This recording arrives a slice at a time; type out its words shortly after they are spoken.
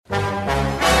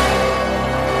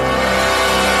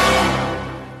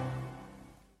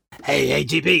Hey,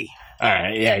 GP. All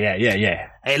right, yeah.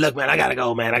 Hey, look, man, I gotta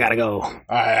go, man. All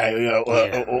right,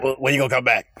 when you gonna come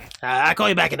back? I'll call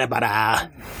you back in about an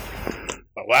hour.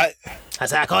 What? I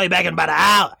said I'll call you back in about an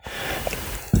hour.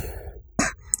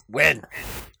 When?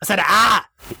 I said an hour.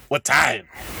 What time?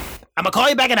 I'm gonna call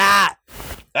you back in an hour.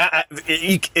 That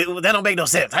don't make no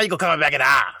sense. How you gonna come back in an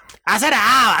hour? I said an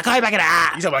hour. I'll call you back in an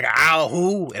hour. You talking like an hour?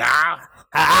 Who? An hour?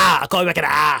 An hour. I'll call you back in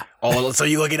an hour. Oh, so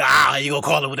you gonna get an hour and you gonna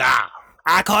call it with an hour?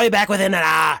 I'll call you back within an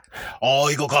hour. Oh,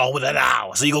 you gonna call with an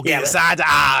hour. So you gonna get inside the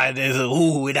hour and there's a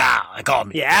an hour and call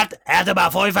me. Yeah, after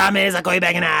about 45 minutes, I'll call you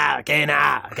back in an hour. Okay, an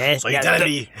hour. Okay? So you're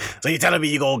telling me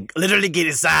you gonna literally get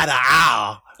inside an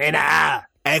hour in an hour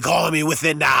and call me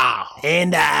within the hour. In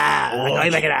the hour. I'll call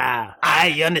you back in an hour.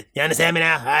 Alright, you understand me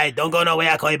now? Alright, don't go nowhere.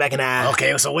 I'll call you back in an hour.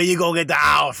 Okay, so where you gonna get the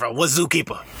hour from? What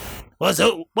zookeeper? What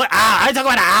hour? I ain't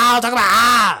talking about an hour. I'm talking about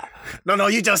hour. No,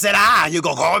 you just said hour. You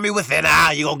gonna call me within an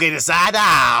hour. You gonna get inside the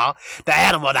hour, the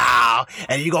animal the hour,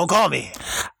 and you gonna call me.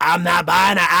 I'm not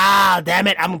buying an hour, damn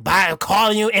it. I'm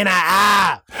calling you in an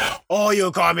hour. Oh,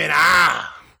 you call me an hour.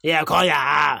 Yeah, I'll call you an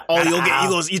hour. Oh,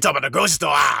 you talking about the grocery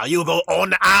store aisle. You go on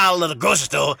the aisle of the grocery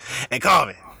store and call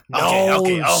me.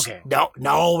 Okay.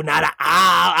 No, not an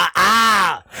hour, an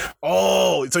hour.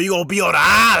 Oh, so you gonna be on the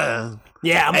island?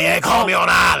 Yeah, I'm gonna call me on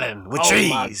the island with trees.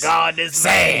 Oh my God, this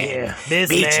sand,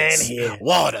 beaches,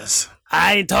 waters.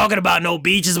 I ain't talking about no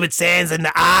beaches with sands in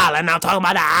the island. I'm talking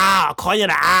about the hour. I'll call you in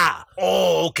the hour.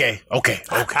 Oh, okay.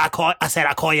 I said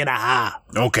I'll call you in the hour.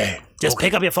 Okay. Just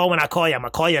pick up your phone when I call you. I'm gonna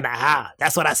call you in the hour.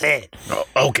 That's what I said. Oh,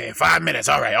 okay, 5 minutes.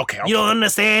 All right. Okay. You don't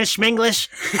understand Schminglish?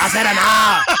 I said an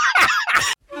hour.